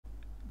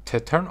To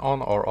turn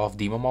on or off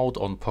demo mode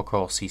on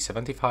POCO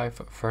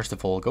C75, first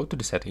of all go to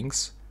the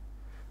settings,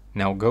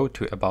 now go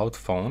to about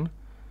phone,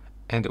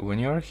 and when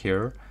you're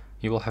here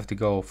you will have to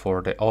go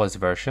for the OS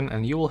version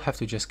and you will have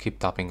to just keep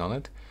tapping on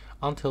it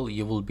until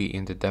you will be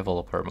in the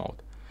developer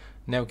mode.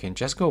 Now you can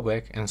just go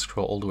back and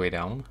scroll all the way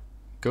down,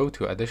 go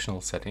to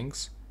additional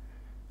settings,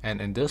 and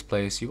in this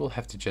place you will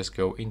have to just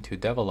go into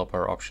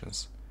developer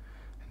options.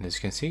 And as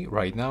you can see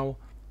right now,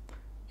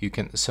 you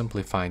can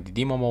simply find the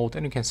demo mode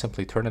and you can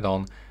simply turn it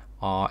on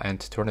and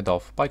turn it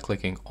off by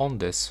clicking on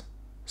this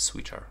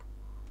switcher.